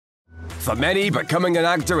For many, becoming an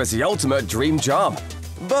actor is the ultimate dream job.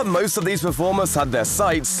 But most of these performers had their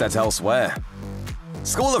sights set elsewhere.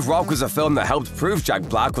 School of Rock was a film that helped prove Jack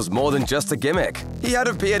Black was more than just a gimmick. He had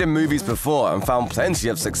appeared in movies before and found plenty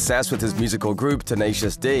of success with his musical group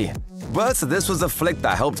Tenacious D. But this was a flick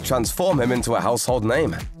that helped transform him into a household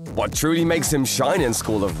name. What truly makes him shine in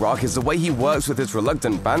School of Rock is the way he works with his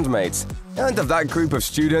reluctant bandmates. And of that group of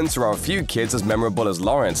students, there are a few kids as memorable as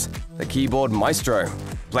Lawrence, the keyboard maestro.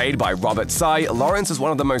 Played by Robert Tsai, Lawrence is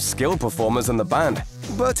one of the most skilled performers in the band.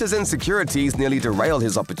 But his insecurities nearly derail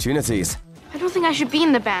his opportunities. I don't think I should be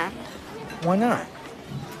in the band. Why not?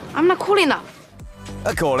 I'm not cool enough.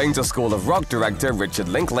 According to School of Rock director Richard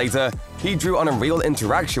Linklater, he drew on a real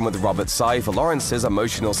interaction with Robert Tsai for Lawrence's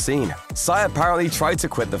emotional scene. Tsai apparently tried to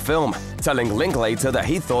quit the film, telling Linklater that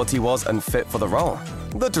he thought he was unfit for the role.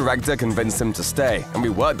 The director convinced him to stay, and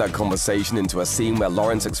reworked that conversation into a scene where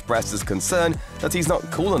Lawrence expressed his concern that he's not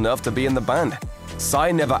cool enough to be in the band.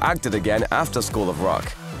 Tsai never acted again after School of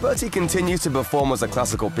Rock, but he continues to perform as a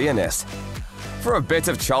classical pianist. For a bit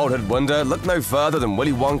of childhood wonder, look no further than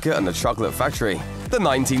Willy Wonka and the Chocolate Factory. The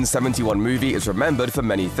 1971 movie is remembered for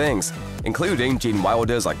many things, including Gene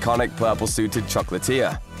Wilder's iconic purple-suited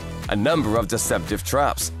chocolatier, a number of deceptive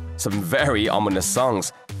traps, some very ominous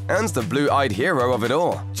songs, and the blue-eyed hero of it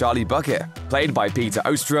all, Charlie Bucket. Played by Peter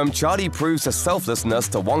Ostrum, Charlie proves his selflessness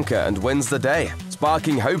to Wonka and wins the day,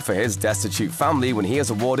 sparking hope for his destitute family when he is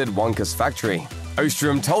awarded Wonka's factory.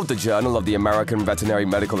 Ostrum told the Journal of the American Veterinary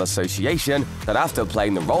Medical Association that after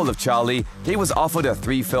playing the role of Charlie, he was offered a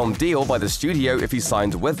 3-film deal by the studio if he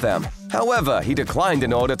signed with them. However, he declined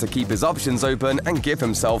in order to keep his options open and give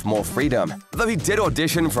himself more freedom. Though he did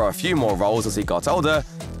audition for a few more roles as he got older,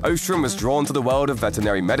 Ostrum was drawn to the world of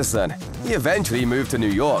veterinary medicine. He eventually moved to New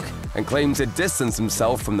York and claimed to distance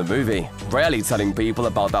himself from the movie, rarely telling people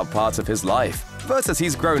about that part of his life. But as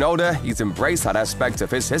he's grown older, he's embraced that aspect of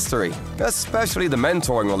his history, especially the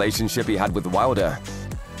mentoring relationship he had with Wilder.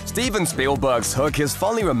 Steven Spielberg's Hook is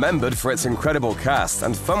fondly remembered for its incredible cast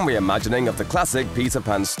and fun reimagining of the classic Peter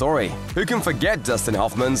Pan story. Who can forget Dustin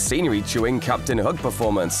Hoffman's scenery-chewing Captain Hook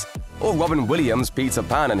performance? Or Robin Williams' Peter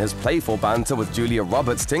Pan and his playful banter with Julia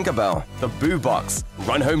Roberts' Tinkerbell, the Boo Box,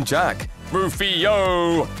 Run Home Jack,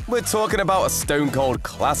 Rufio! We're talking about a stone-cold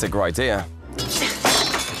classic right here.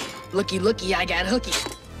 Looky, looky, I got hooky.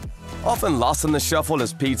 Often lost in the shuffle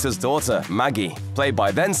is Peter's daughter, Maggie. Played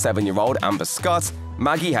by then 7-year-old Amber Scott,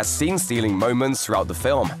 Maggie has scene-stealing moments throughout the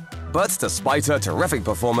film. But despite her terrific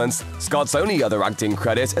performance, Scott's only other acting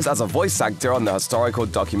credit is as a voice actor on the historical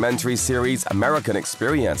documentary series American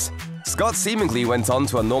Experience. Scott seemingly went on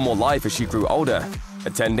to a normal life as she grew older,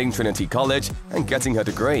 attending Trinity College and getting her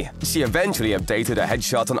degree. She eventually updated her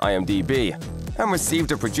headshot on IMDb and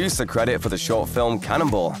received a producer credit for the short film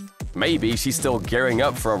Cannonball. Maybe she's still gearing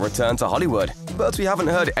up for a return to Hollywood, but we haven't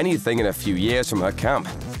heard anything in a few years from her camp.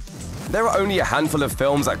 There are only a handful of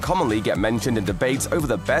films that commonly get mentioned in debates over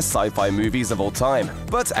the best sci-fi movies of all time,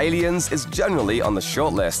 but Aliens is generally on the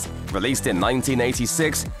shortlist. Released in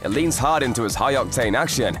 1986, it leans hard into its high-octane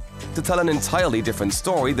action to tell an entirely different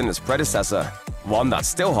story than its predecessor, one that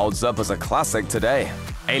still holds up as a classic today.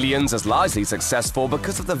 Aliens is largely successful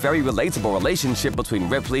because of the very relatable relationship between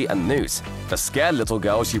Ripley and Newt, the scared little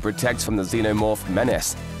girl she protects from the xenomorph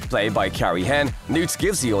menace. Played by Carrie Henn, Newt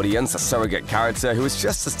gives the audience a surrogate character who is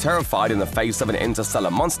just as terrified in the face of an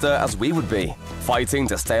interstellar monster as we would be, fighting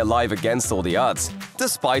to stay alive against all the odds.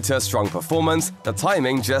 Despite her strong performance, the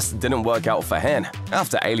timing just didn't work out for Henn.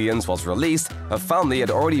 After Aliens was released, her family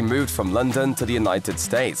had already moved from London to the United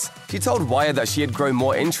States. She told Wired that she had grown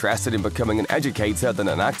more interested in becoming an educator than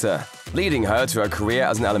an actor, leading her to a career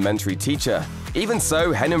as an elementary teacher. Even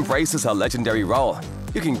so, Henn embraces her legendary role.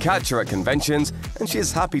 You can catch her at conventions, and she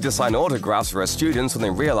is happy to sign autographs for her students when they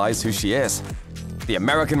realize who she is. The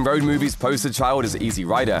American road movie's poster child is Easy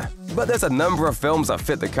Rider, but there's a number of films that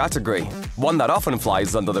fit the category. One that often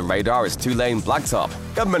flies under the radar is Two Lane Blacktop,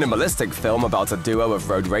 a minimalistic film about a duo of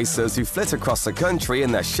road racers who flit across the country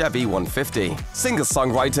in their Chevy 150.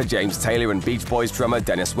 Singer-songwriter James Taylor and Beach Boys drummer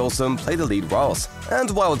Dennis Wilson play the lead roles. And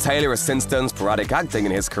while Taylor has since done sporadic acting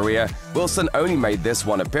in his career, Wilson only made this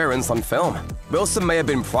one appearance on film. Wilson may have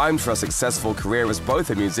been primed for a successful career as both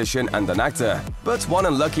a musician and an actor, but one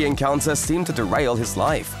unlucky encounter seemed to derail his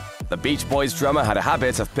life. The Beach Boys drummer had a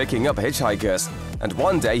habit of picking up hitchhikers, and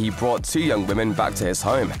one day he brought 2 young women back to his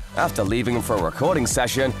home. After leaving for a recording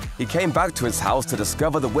session, he came back to his house to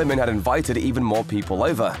discover the women had invited even more people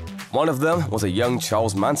over. One of them was a young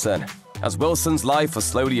Charles Manson. As Wilson's life was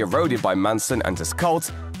slowly eroded by Manson and his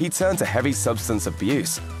cult, he turned to heavy substance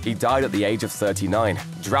abuse. He died at the age of 39,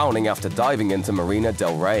 drowning after diving into Marina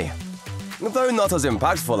del Rey. Though not as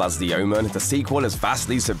impactful as The Omen, the sequel is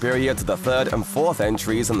vastly superior to the third and fourth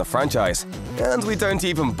entries in the franchise. And we don't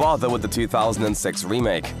even bother with the 2006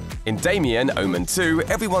 remake. In Damien, Omen 2,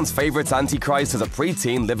 everyone's favorite Antichrist is a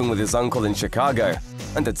preteen living with his uncle in Chicago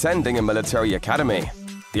and attending a military academy.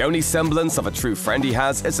 The only semblance of a true friend he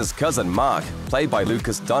has is his cousin Mark, played by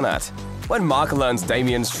Lucas Donat. When Mark learns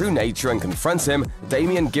Damien's true nature and confronts him,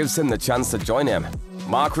 Damien gives him the chance to join him.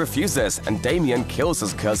 Mark refuses, and Damien kills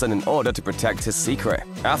his cousin in order to protect his secret.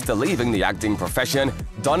 After leaving the acting profession,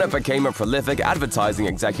 Donat became a prolific advertising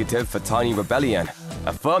executive for Tiny Rebellion,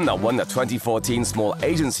 a firm that won the 2014 Small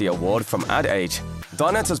Agency Award from Ad Age.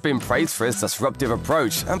 Donat has been praised for his disruptive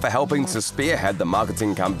approach and for helping to spearhead the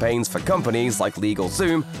marketing campaigns for companies like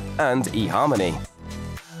LegalZoom and eHarmony.